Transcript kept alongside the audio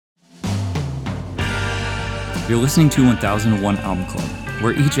You're listening to 1001 Album Club,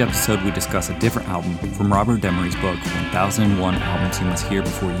 where each episode we discuss a different album from Robert Demery's book, 1001 Albums You Must Hear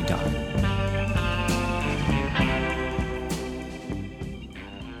Before You Die.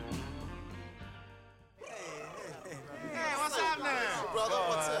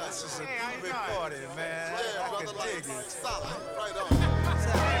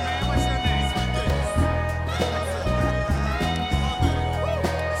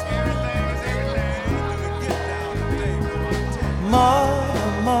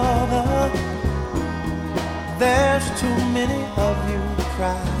 Mother, there's too many of you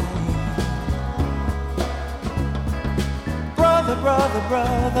crying.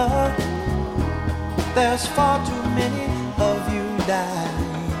 Brother, there's far too many of you dying.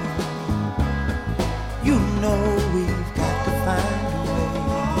 You know we've got to find a way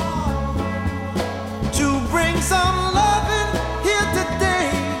to bring some loving here today.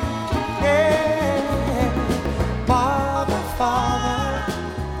 Yeah. Father,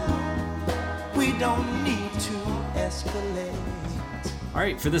 we don't need to escalate. All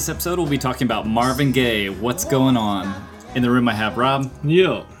right, for this episode, we'll be talking about Marvin Gaye, What's Going On. In the room, I have Rob.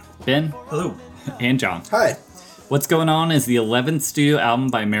 Yo. Ben. Hello. And John. Hi. What's Going On is the 11th studio album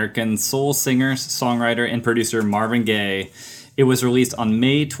by American soul singer, songwriter, and producer Marvin Gaye. It was released on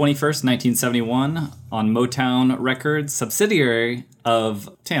May 21st, 1971 on Motown Records, subsidiary of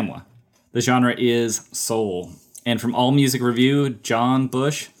Tamla. The genre is soul. And from All Music Review, John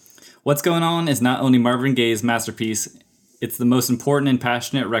Bush, What's Going On is not only Marvin Gaye's masterpiece, it's the most important and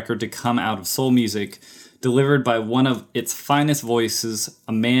passionate record to come out of soul music, delivered by one of its finest voices,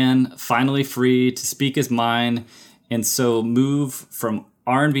 a man finally free to speak his mind and so move from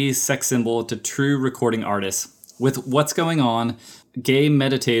R&B sex symbol to true recording artist. With What's Going On, Gaye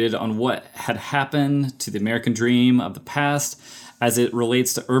meditated on what had happened to the American dream of the past as it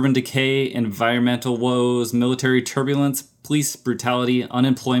relates to urban decay, environmental woes, military turbulence, police brutality,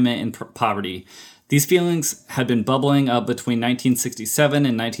 unemployment, and poverty. These feelings had been bubbling up between 1967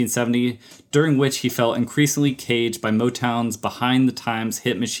 and 1970, during which he felt increasingly caged by Motown's Behind the Times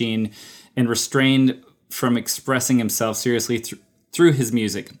hit machine and restrained from expressing himself seriously through his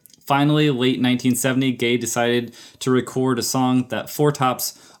music. Finally, late 1970, Gaye decided to record a song that Four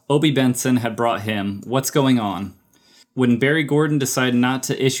Top's Obie Benson had brought him, What's Going On. When Barry Gordon decided not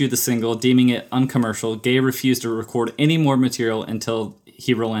to issue the single, deeming it uncommercial, Gaye refused to record any more material until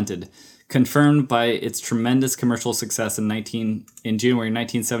he relented. Confirmed by its tremendous commercial success in January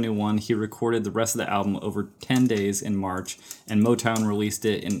 1971, he recorded the rest of the album over 10 days in March, and Motown released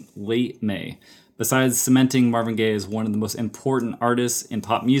it in late May. Besides cementing Marvin Gaye as one of the most important artists in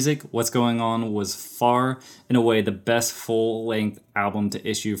pop music, What's Going On was far and away the best full-length album to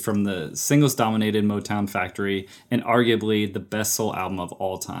issue from the singles-dominated Motown factory, and arguably the best soul album of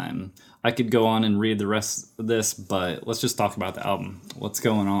all time. I could go on and read the rest of this, but let's just talk about the album. What's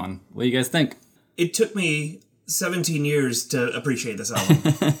going on? What do you guys think? It took me 17 years to appreciate this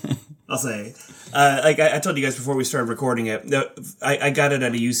album, I'll say. Like I told you guys before we started recording it, I got it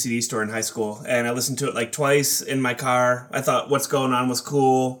at a UCD store in high school, and I listened to it like twice in my car. I thought What's Going On was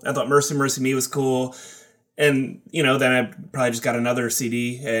cool. I thought Mercy Mercy Me was cool. And, you know, then I probably just got another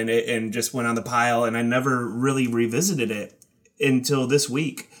CD and just went on the pile, and I never really revisited it until this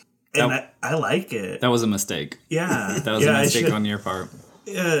week. And I like it. That was a mistake. Yeah. That was a mistake on your part.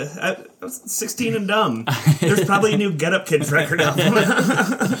 I was 16 and dumb. There's probably a new Get Up Kids record album.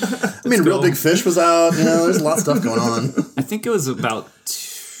 I mean, Real Big Fish was out. You know, there's a lot of stuff going on. I think it was about,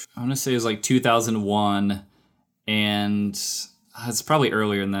 I want to say it was like 2001, and it's probably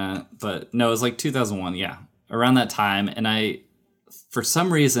earlier than that. But no, it was like 2001, yeah. Around that time. And for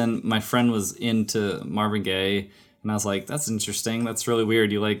some reason, my friend was into Marvin Gaye. And I was like, that's interesting. That's really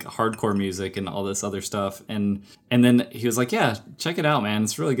weird. You like hardcore music and all this other stuff. And then he was like, yeah, check it out, man.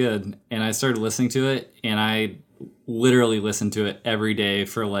 It's really good. And I started listening to it, and I literally listened to it every day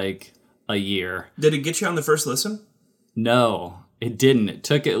for like a year. Did it get you on the first listen? No, it didn't. It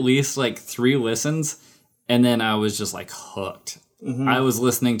took at least like 3 listens, and then I was just like hooked. Mm-hmm. I was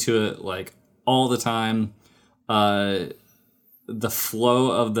listening to it like all the time. The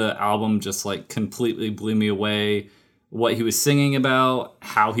flow of the album just like completely blew me away. What he was singing about,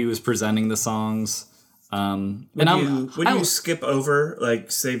 how he was presenting the songs. Would you skip over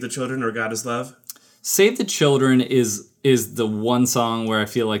like Save the Children or God Is Love? Save the Children is the one song where I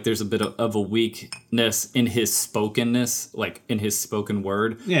feel like there's a bit of a weakness in his spokenness, like in his spoken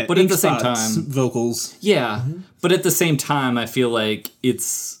word. Yeah, but at the same time, vocals. Yeah, but at the same time, I feel like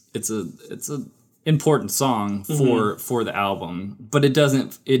it's a important song for the album, but it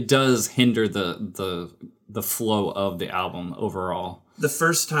does hinder the flow of the album overall. the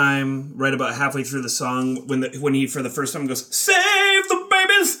first time, right about halfway through the song, when he for the first time goes, "Save the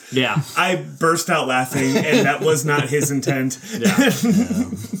babies!" Yeah. I burst out laughing, and that was not his intent.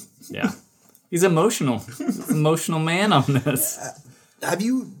 Yeah. He's emotional. He's an emotional man on this. Have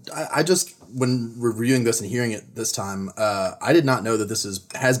you? I just, when reviewing this and hearing it this time, I did not know that this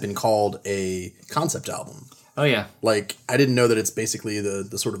has been called a concept album. Oh yeah. Like, I didn't know that it's basically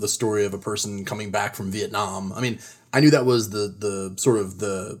the sort of the story of a person coming back from Vietnam. I mean, I knew that was the sort of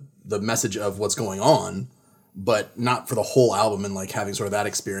the message of what's going on, but not for the whole album and like having sort of that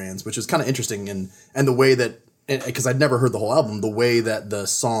experience, which is kind of interesting. And the way that, because I'd never heard the whole album, the way that the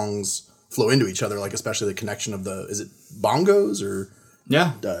songs flow into each other, like especially the connection of is it bongos or...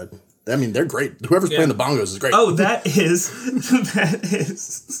 Yeah. I mean, they're great. Whoever's playing the bongos is great. Oh, that is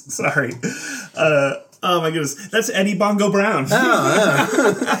sorry. Oh my goodness, that's Eddie Bongo Brown.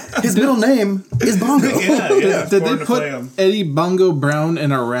 His middle name is Bongo. Yeah. Did they put Eddie Bongo Brown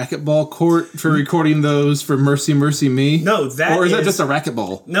in a racquetball court for recording those for Mercy Mercy Me? No, or is that just a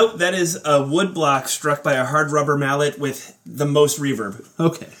racquetball? Nope, that is a wood block struck by a hard rubber mallet with the most reverb.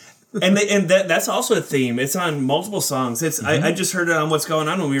 Okay. And that's also a theme. It's on multiple songs. It's I just heard it on What's Going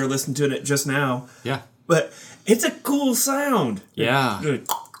On when we were listening to it just now. Yeah. But it's a cool sound. Yeah.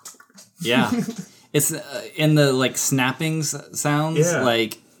 Yeah. It's in the like snapping sounds. Yeah.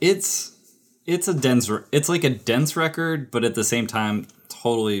 Like it's a dense. It's like a dense record, but at the same time,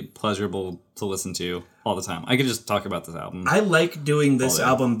 totally pleasurable to listen to all the time. I could just talk about this album. I like doing this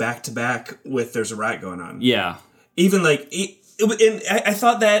album back to back with There's a Riot Going On. Yeah. Even like. I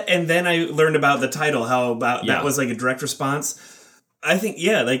thought that, and then I learned about the title, that was like a direct response. I think,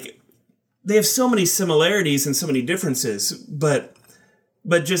 like, they have so many similarities and so many differences, but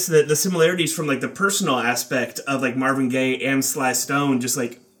just the similarities from, like, the personal aspect of, like, Marvin Gaye and Sly Stone just,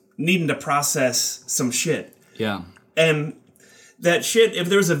 like, needing to process some shit. Yeah. And that shit, if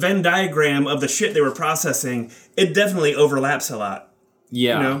there was a Venn diagram of the shit they were processing, it definitely overlaps a lot.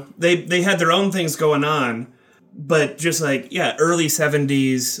 Yeah. You know? They had their own things going on, but just like, early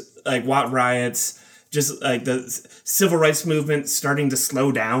 70s, like Watt riots, just like the civil rights movement starting to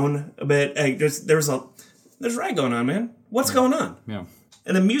slow down a bit. Like there's riot going on, man. What's going on? Yeah.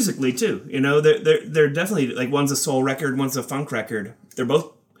 And then musically too, you know, they're definitely like one's a soul record, one's a funk record. They're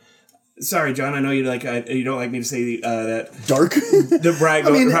both. Sorry, John. I know you you don't like me to say that dark. The riot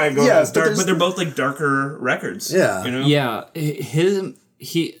going on is dark, but they're both like darker records. Yeah. You know? Yeah.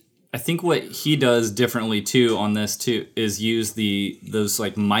 I think what he does differently too on this too is use those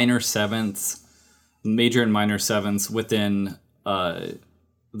like minor sevenths, major and minor sevenths within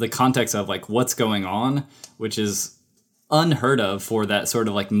the context of like what's going on, which is unheard of for that sort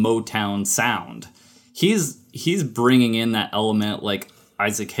of like Motown sound. He's bringing in that element like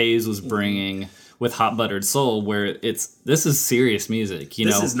Isaac Hayes was bringing with Hot Buttered Soul, where this is serious music.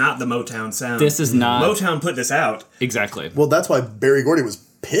 This is not the Motown sound. This is not Motown put this out. Exactly. Well, that's why Berry Gordy was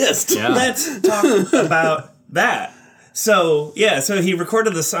pissed. Yeah. Let's talk about that. So he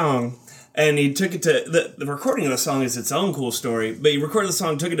recorded the song, and he took it to... The recording of the song is its own cool story, but he recorded the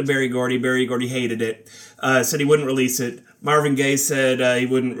song, took it to Berry Gordy. Berry Gordy hated it, said he wouldn't release it. Marvin Gaye said he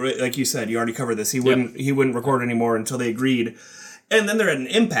wouldn't... Like you said, you already covered this. He wouldn't record anymore until they agreed. And then they're at an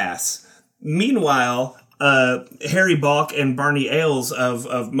impasse. Meanwhile, Harry Balk and Barney Ailes of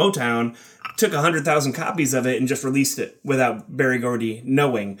Motown took 100,000 copies of it and just released it without Berry Gordy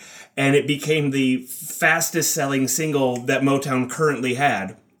knowing. And it became the fastest selling single that Motown currently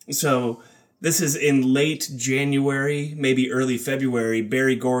had. So this is in late January, maybe early February.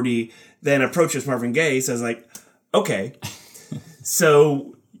 Berry Gordy then approaches Marvin Gaye, says like, okay,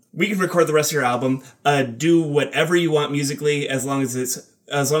 so we can record the rest of your album, do whatever you want musically as long as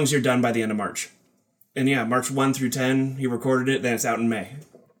you're done by the end of March. And March 1 through 10, he recorded it, then it's out in May.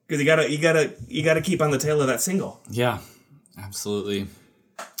 Because you gotta keep on the tail of that single. Yeah, absolutely.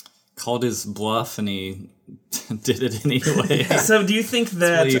 Called his bluff, and he did it anyway. So, do you think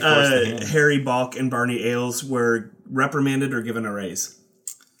that Harry Balk and Barney Ailes were reprimanded or given a raise?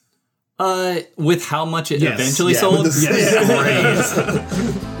 With how much it eventually sold? Yes.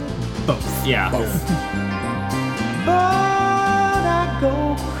 Both. Yeah. Both. But I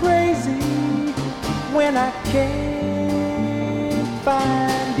go crazy when I can't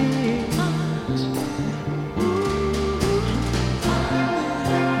find it.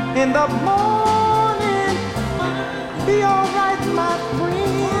 In the morning, be alright, my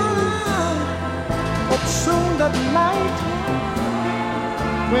friend. But soon the night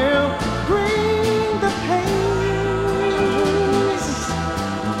will bring the pain.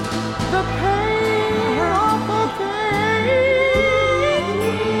 The pain of a day.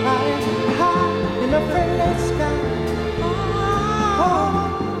 I'm high in a friendly sky. Oh,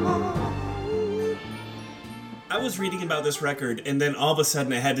 was reading about this record, and then all of a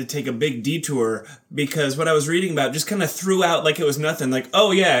sudden I had to take a big detour because what I was reading about just kind of threw out like it was nothing. Like,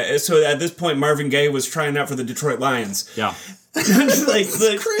 oh yeah, so at this point Marvin Gaye was trying out for the Detroit Lions. Yeah. like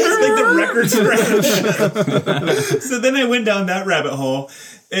the record scratch. So then I went down that rabbit hole.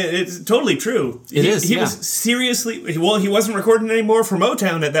 It's totally true. He was seriously... Well, he wasn't recording anymore for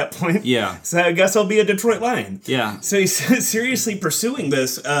Motown at that point. Yeah. So I guess I'll be a Detroit Lion. Yeah. So he's seriously pursuing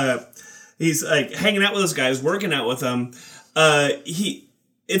this. He's like hanging out with those guys, working out with them.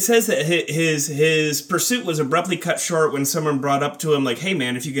 It says that his pursuit was abruptly cut short when someone brought up to him like, "Hey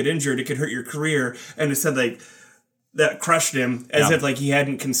man, if you get injured, it could hurt your career." And it said like that crushed him, as if like he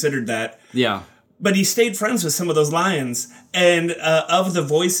hadn't considered that. Yeah. But he stayed friends with some of those lions, and of the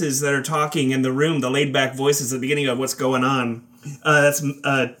voices that are talking in the room, the laid back voices at the beginning of what's going on. That's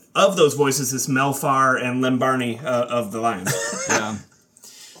of those voices is Mel Farr and Lem Barney of the Lions. Yeah.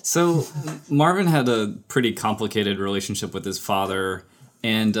 So Marvin had a pretty complicated relationship with his father,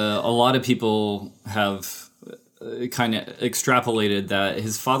 and a lot of people have kind of extrapolated that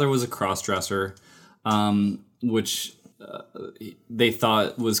his father was a cross-dresser, which they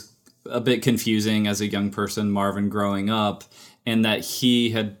thought was a bit confusing as a young person, Marvin, growing up, and that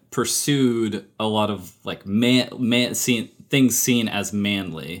he had pursued a lot of like things seen as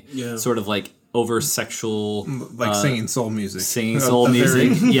manly, sort of like over sexual, like singing soul music,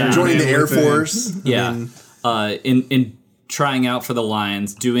 yeah, joining the Air Force, yeah, in trying out for the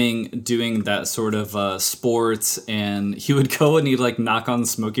Lions, doing that sort of sports, and he would go and he'd like knock on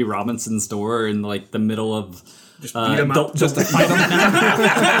Smokey Robinson's door in like the middle of just beat him up, just to fight him.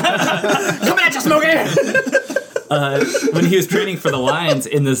 Come at you, Smokey! When he was training for the Lions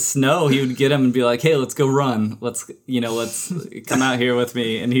in the snow, he would get him and be like, "Hey, let's go run. Let's come out here with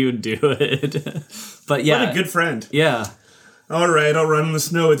me," and he would do it. But yeah, what a good friend. Yeah. All right, I'll run in the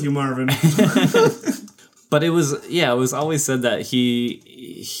snow with you, Marvin. But it was always said that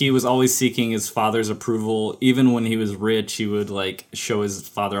he was always seeking his father's approval. Even when he was rich, he would like show his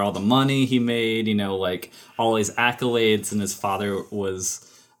father all the money he made, like all his accolades, and his father was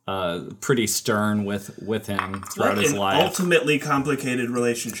pretty stern with him throughout his life. Ultimately complicated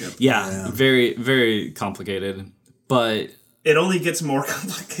relationship. Yeah, very, very complicated. But it only gets more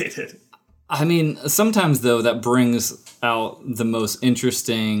complicated. I mean, sometimes though that brings out the most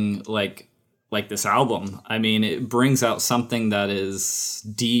interesting like this album. I mean, it brings out something that is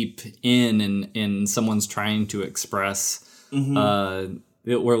deep in someone's trying to express.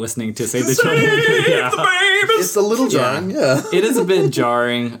 We're listening to Save the Children. It's a little jarring, yeah. It is a bit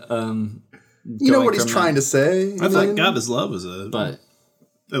jarring. You know what he's trying to say? I thought God is Love was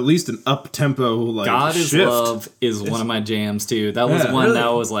at least an up-tempo like God shift. is Love is one of my jams too. That was one that I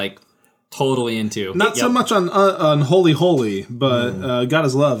was like totally into. Not so much on Holy Holy, but God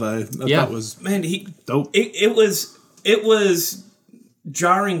is Love I thought was dope. It was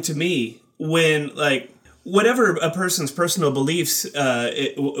jarring to me when like whatever a person's personal beliefs,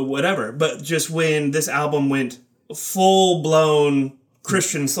 whatever, but just when this album went full-blown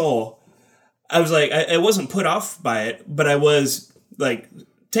Christian soul, I was like, I wasn't put off by it, but I was like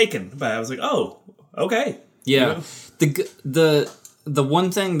taken by it. I was like, oh, okay. Yeah. The one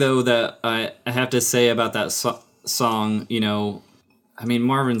thing though that I have to say about that song, I mean,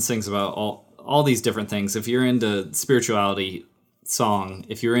 Marvin sings about all these different things. If you're into spirituality song,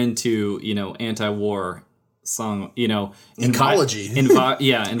 if you're into, anti-war song, ecology,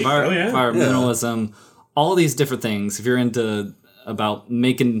 environmentalism, all these different things. If you're into about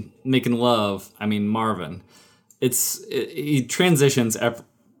making love, I mean, Marvin, he transitions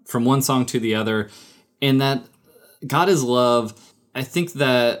from one song to the other, and that God is Love. I think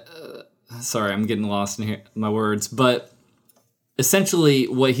that sorry, I'm getting lost in here my words, but essentially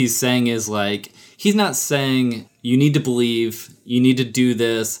what he's saying is like he's not saying you need to believe, you need to do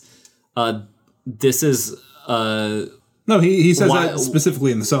this. This is no. He says that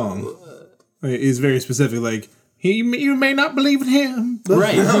specifically in the song. He's very specific. Like you may not believe in him, but.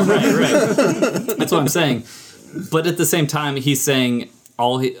 Right. That's what I'm saying. But at the same time, he's saying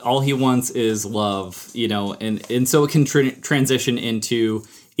all he wants is love, and so it can transition into,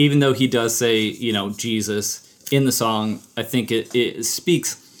 even though he does say, Jesus in the song, I think it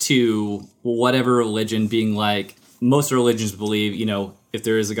speaks to whatever religion, being like most religions believe, if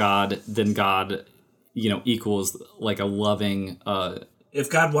there is a God, then God, equals like a loving. If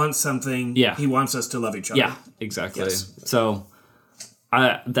God wants something, he wants us to love each other. Yeah, exactly. Yes. So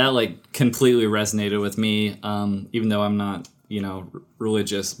that like completely resonated with me, even though I'm not,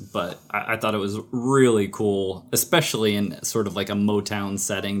 religious, but I thought it was really cool, especially in sort of like a Motown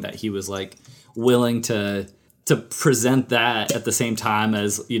setting, that he was like willing to to present that at the same time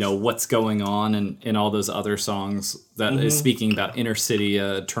as, you know, what's going on in all those other songs that is speaking about inner city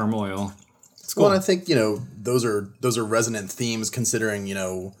turmoil. It's cool. Well, and I think, you know, those are resonant themes considering, you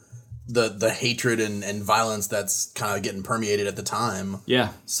know, the hatred and violence that's kind of getting permeated at the time. Yeah.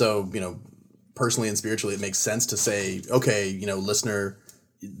 So, you know, personally and spiritually, it makes sense to say, okay, you know, listener,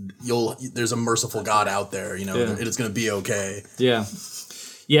 there's a merciful God out there, you know, it's going to be okay. Yeah.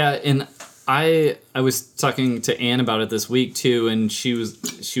 Yeah. And I was talking to Anne about it this week too, and she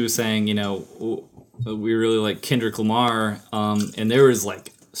was saying, you know, we really like Kendrick Lamar, and there was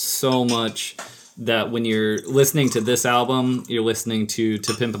like so much that when you're listening to this album, you're listening to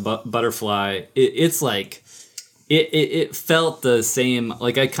Pimp a Butterfly. It's like it felt the same.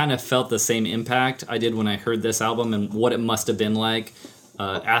 Like I kind of felt the same impact I did when I heard this album, and what it must have been like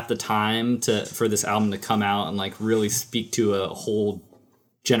at the time for this album to come out and like really speak to a whole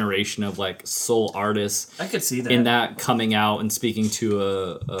generation of like soul artists. I could see that. In that coming out and speaking to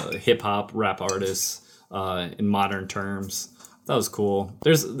a hip hop rap artist in modern terms. That was cool.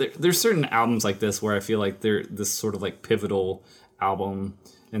 There's certain albums like this where I feel like they're this sort of like pivotal album.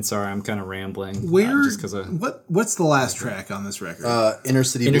 And sorry, I'm kind of rambling. What's the last track on this record? Inner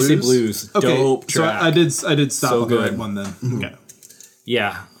City Blues. Okay, dope track. So I did stop So on the good. right one then. Mm-hmm. Okay.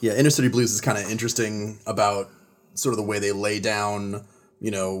 Yeah. Yeah, Inner City Blues is kind of interesting about sort of the way they lay down, you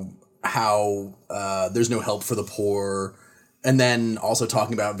know, how there's no help for the poor, and then also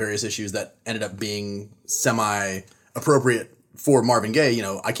talking about various issues that ended up being semi-appropriate for Marvin Gaye. You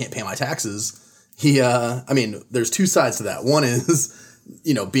know, I can't pay my taxes. There's two sides to that. One is,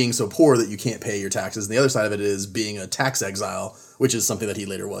 you know, being so poor that you can't pay your taxes, and the other side of it is being a tax exile, which is something that he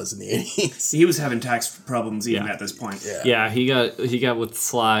later was in the 80s. He was having tax problems even at this point. Yeah, he got with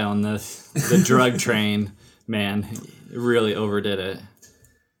Sly on the drug train. Man, he really overdid it.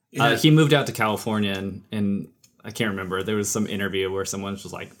 Yeah. He moved out to California, and I can't remember. There was some interview where someone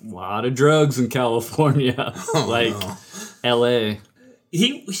was like, "A lot of drugs in California," like L.A.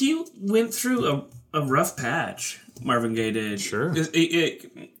 He went through a rough patch. Marvin Gaye did. Sure.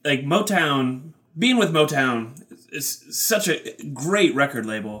 Like Motown, being with Motown is such a great record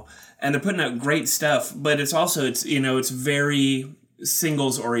label, and they're putting out great stuff. But it's also it's very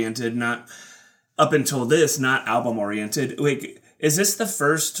singles oriented, not up until this, not album oriented. Like, is this the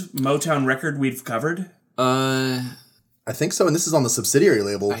first Motown record we've covered? I think so, and this is on the subsidiary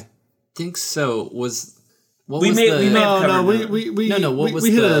label. I think so. What We was may the... have covered we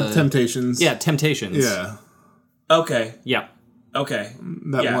hit the... a Temptations. Yeah, Temptations. Yeah. Okay. Yeah. Okay.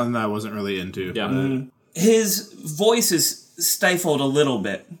 That one I wasn't really into. Yeah. His voice is stifled a little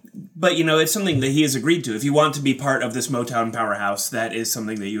bit, but you know, it's something that he has agreed to. If you want to be part of this Motown powerhouse, that is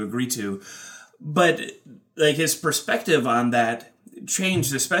something that you agree to. But like his perspective on that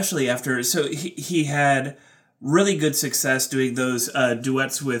changed, especially after. So he had really good success doing those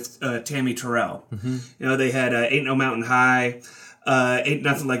duets with Tammy Terrell. Mm-hmm. You know, they had "Ain't No Mountain High," "Ain't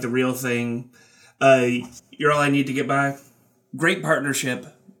Nothing Like the Real Thing," "You're All I Need to Get By." Great partnership,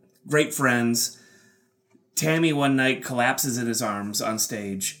 great friends. Tammy one night collapses in his arms on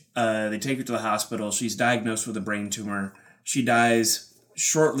stage. They take her to the hospital. She's diagnosed with a brain tumor. She dies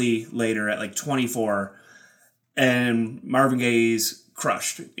shortly later at like 24. And Marvin Gaye's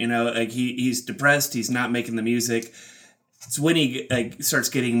crushed. You know, like he's depressed. He's not making the music. It's when he starts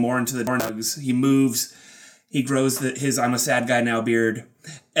getting more into the drugs. He moves. He grows his "I'm a sad guy now" beard.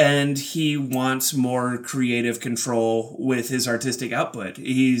 And he wants more creative control with his artistic output.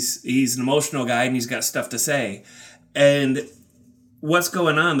 He's an emotional guy, and he's got stuff to say. And what's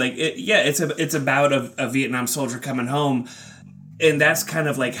going on? Like, it's about a Vietnam soldier coming home, and that's kind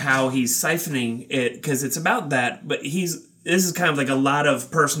of like how he's siphoning it, because it's about that. But this is kind of like a lot of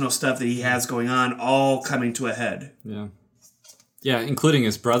personal stuff that he has going on, all coming to a head. Yeah, including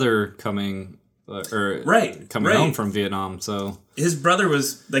his brother coming home from Vietnam. So his brother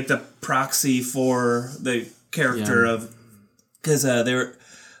was like the proxy for the character of, because it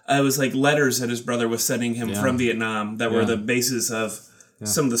was like letters that his brother was sending him from Vietnam that were the basis of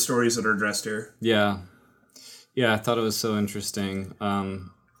some of the stories that are addressed here. Yeah, I thought it was so interesting,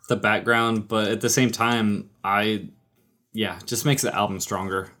 the background, but at the same time, just makes the album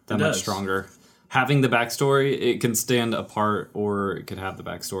stronger, much stronger. Having the backstory, it can stand apart, or it could have the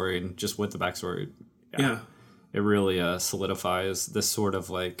backstory, and just with the backstory, it really solidifies this sort of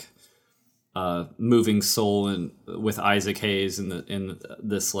like moving soul and with Isaac Hayes in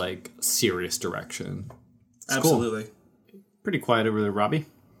this like serious direction. It's absolutely cool. Pretty quiet over there, Robbie.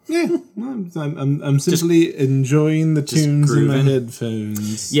 Yeah, I'm simply enjoying the tunes in my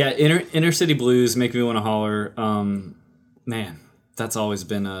headphones. Yeah, Inner City Blues make me want to holler. Man, that's always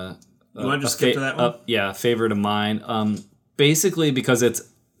been a You want to just skip to that one? Yeah, favorite of mine. Basically because it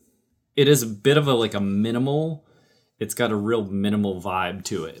is a bit of a minimal. It's got a real minimal vibe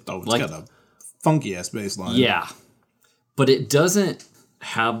to it. Oh, it's got a funky ass bass line. Yeah, but it doesn't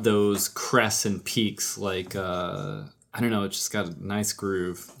have those crests and peaks like I don't know. It's just got a nice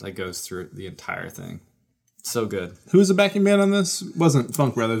groove that goes through the entire thing. So good. Who was the backing band on this? Wasn't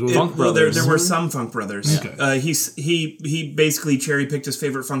Funk Brothers? Was Funk Brothers. There were some Funk Brothers. Okay. He basically cherry picked his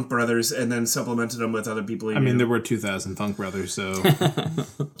favorite Funk Brothers and then supplemented them with other people. I mean, there were 2,000 Funk Brothers, so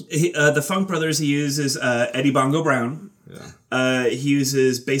the Funk Brothers he uses Eddie Bongo Brown. Yeah. He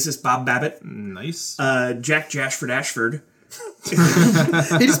uses bassist Bob Babbitt. nice. Jack Jashford Ashford. He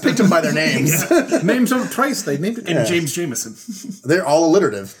just picked them by their names. Names them twice. They named it. And James Jameson. They're all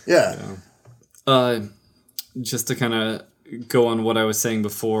alliterative. Yeah. Just to kind of go on what I was saying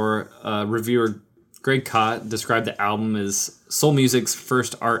before, reviewer Greg Kot described the album as soul music's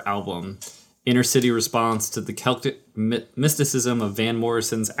first art album. Inner city response to the Celtic mysticism of Van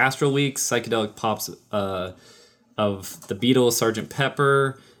Morrison's Astral Weeks, psychedelic pops of the Beatles' Sgt.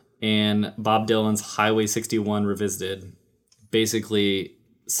 Pepper, and Bob Dylan's Highway 61 revisited. Basically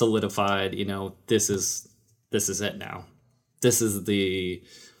solidified, this is it now. This is the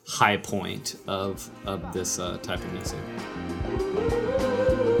high point of this type of music.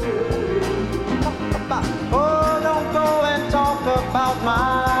 Oh, don't go and talk about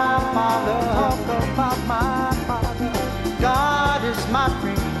my father. Talk about my father. God is my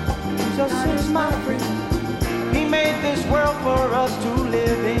friend. Jesus is my friend. He made this world for us to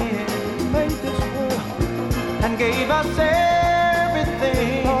live in. He made this world and gave us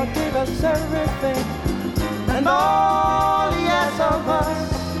everything. Lord gave us everything. And all he asks of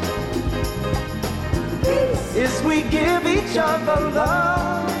us is we give each other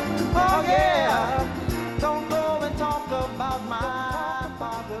love. Oh yeah. Don't go and talk about my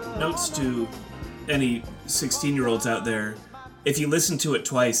father. Notes to any 16-year-olds out there. If you listen to it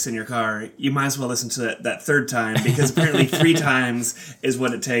twice in your car, you might as well listen to it that third time, because apparently 3 times is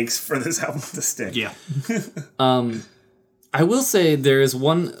what it takes for this album to stick. Yeah. I will say there is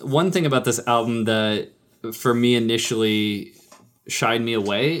one thing about this album that for me initially shied me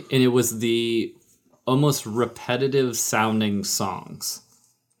away, and it was the almost repetitive sounding songs.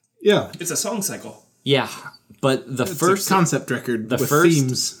 Yeah. It's a song cycle. Yeah, but It's a concept record with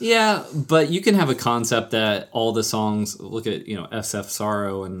themes. Yeah, but you can have a concept that all the songs, look at, SF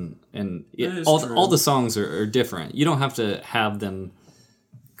Sorrow and all the songs are different. You don't have to have them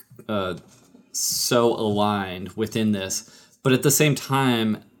so aligned within this. But at the same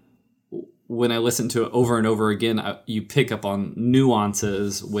time, when I listen to it over and over again, you pick up on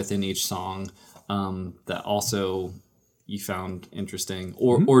nuances within each song that also you found interesting,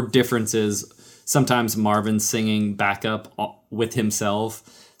 or differences. Sometimes Marvin's singing backup with himself.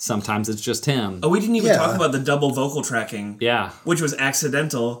 Sometimes it's just him. Oh, we didn't even talk about the double vocal tracking. Yeah. Which was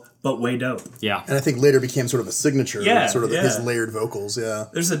accidental, but way dope. Yeah. And I think later became sort of a signature. Yeah, Sort of yeah. his layered vocals. Yeah.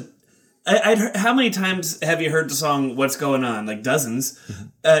 There's I'd heard, how many times have you heard the song "What's Going On"? Like dozens.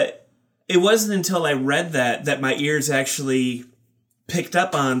 It wasn't until I read that my ears actually picked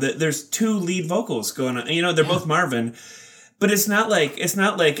up on that. There's 2 lead vocals going on. They're both Marvin, but it's not like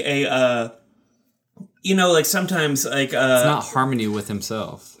a like sometimes like it's not harmony with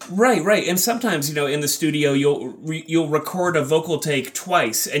himself. Right. And sometimes, in the studio, you'll record a vocal take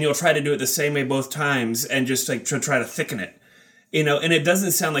twice, and you'll try to do it the same way both times, and just like to try to thicken it, and it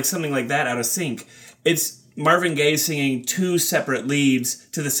doesn't sound like something like that out of sync. It's Marvin Gaye singing 2 separate leads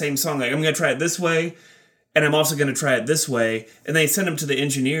to the same song. Like, I'm going to try it this way, and I'm also going to try it this way. And they send him to the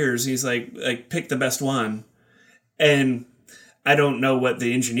engineers, and he's like, pick the best one. And I don't know what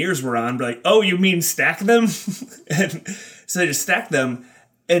the engineers were on, but like, oh, you mean stack them? And so they just stack them,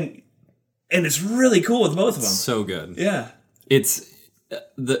 and it's really cool with both of them. So good. Yeah. It's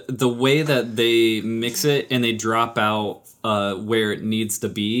the way that they mix it and they drop out where it needs to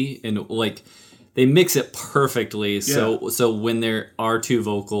be, and like they mix it perfectly. Yeah. So when there are 2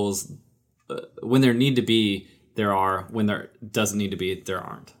 vocals, when there need to be, there are. When there doesn't need to be, there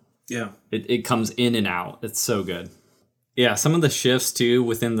aren't. Yeah. It comes in and out. It's so good. Yeah, some of the shifts too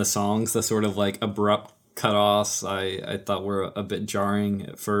within the songs, the sort of like abrupt cutoffs, I thought were a bit jarring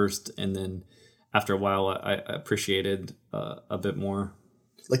at first, and then after a while, I appreciated a bit more.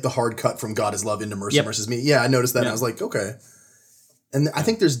 Like the hard cut from God Is Love into Mercy Yep. Versus Me. Yeah, I noticed that, and Yep. I was like, okay. And I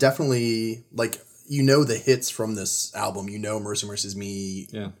think there's definitely like the hits from this album. Mercy Versus Me.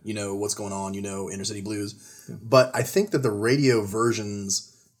 Yeah. What's Going On. Inner City Blues. Yeah. But I think that the radio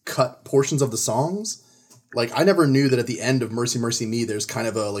versions cut portions of the songs Like, I never knew that at the end of Mercy Mercy Me, there's kind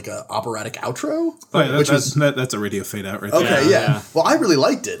of a operatic outro. Oh, yeah, that's a radio fade out right there. Okay, yeah. Yeah. Well, I really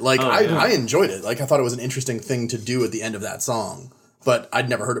liked it. Like, I enjoyed it. Like, I thought it was an interesting thing to do at the end of that song, but I'd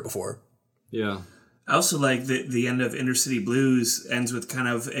never heard it before. Yeah. I also like the end of Intercity Blues ends with kind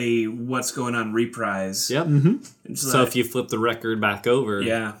of a what's going on reprise. Yep. Mm-hmm. So if you flip the record back over,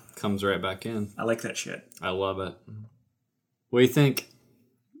 yeah, comes right back in. I like that shit. I love it. What do you think?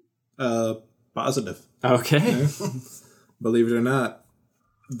 Positive. Okay. Believe it or not,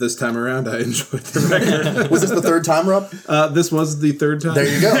 this time around I enjoyed the record. Was this the third time, Rob? This was the third time. There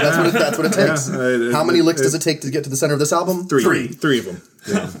you go. That's what it takes. Yeah, How many licks does it take to get to the center of this album? Three of them.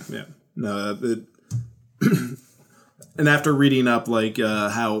 Yeah. No, and after reading up, like,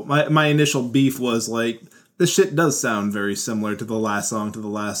 how my initial beef was, like, this shit does sound very similar to the last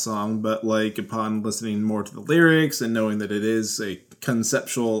song, but, like, upon listening more to the lyrics and knowing that it is a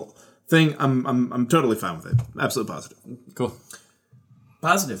conceptual thing, I'm totally fine with it. Absolutely positive. Cool.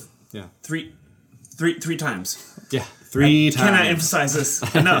 Positive. Yeah. Three times. Yeah. Three times. Cannot emphasize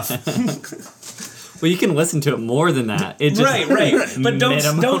this enough. Well, you can listen to it more than that. It just, right. But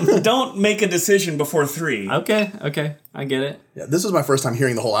minimum. don't make a decision before 3. Okay. I get it. Yeah, this was my first time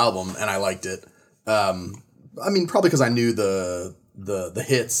hearing the whole album, and I liked it. I mean, probably because I knew the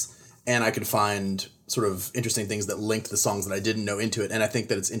hits, and I could find sort of interesting things that linked the songs that I didn't know into it, and I think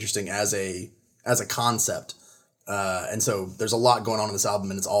that it's interesting as a concept. And so there's a lot going on in this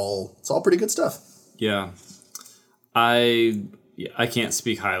album, and it's all pretty good stuff. Yeah. I can't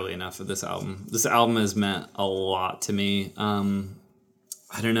speak highly enough of this album. This album has meant a lot to me.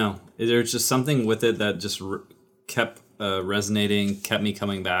 I don't know. There's just something with it that just kept resonating, kept me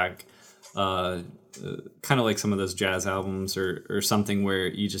coming back. Kind of like some of those jazz albums or something where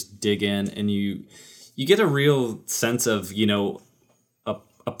you just dig in and you get a real sense of, you know,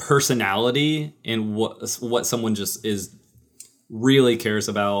 a personality in what someone just really cares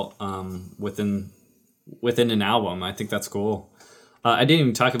about within an album. I think that's cool. I didn't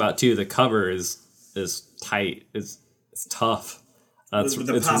even talk about too. The cover is tight. It's tough. It's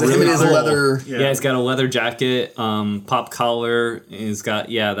really cool. Leather. Yeah, he's got a leather jacket, pop collar. He's got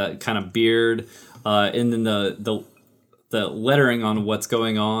that kind of beard, and then the lettering on what's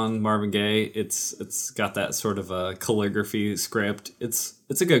going on. Marvin Gaye. It's got that sort of a calligraphy script. It's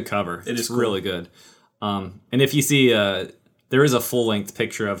a good cover. It's cool. Really good. And if you see, there is a full length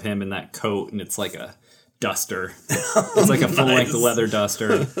picture of him in that coat, and it's like a duster. It's like a full length leather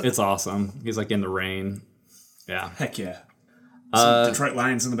duster. It's awesome. He's like in the rain. Yeah. Heck yeah. Some Detroit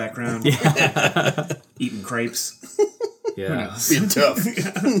Lions in the background. Yeah. Eating crepes. Yeah. Being tough.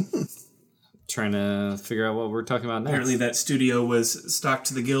 Trying to figure out what we're talking about next. Apparently that studio was stocked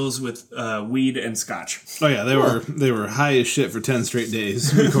to the gills with weed and scotch. Oh yeah, they were high as shit for 10 straight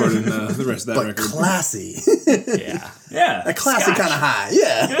days recording the rest of that record. Classy. Yeah. A classy kind of high.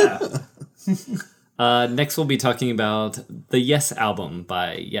 Yeah. Next we'll be talking about the Yes album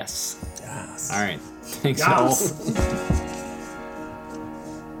by Yes. Yes. All right. Thanks, y'all.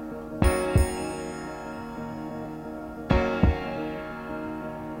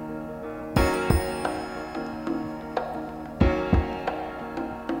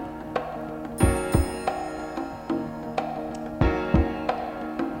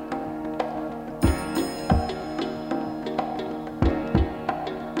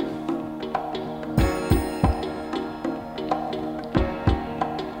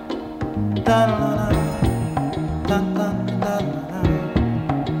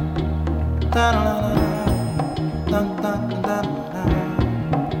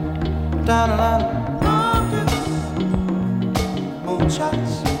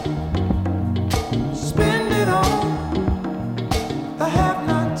 Spend it on the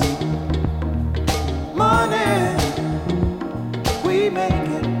have-nots. Money, we make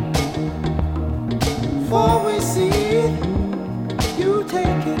it. Before we see it, you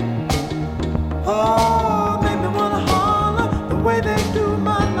take it. Oh, make me wanna holler the way they do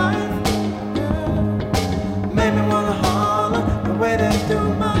my life. Yeah. Make me wanna holler the way they do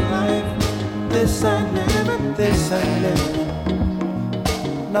my life. This ain't living, this ain't living.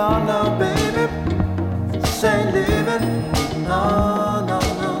 No, no, baby, this ain't living. No, no,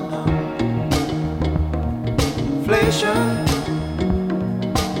 no, no. Inflation.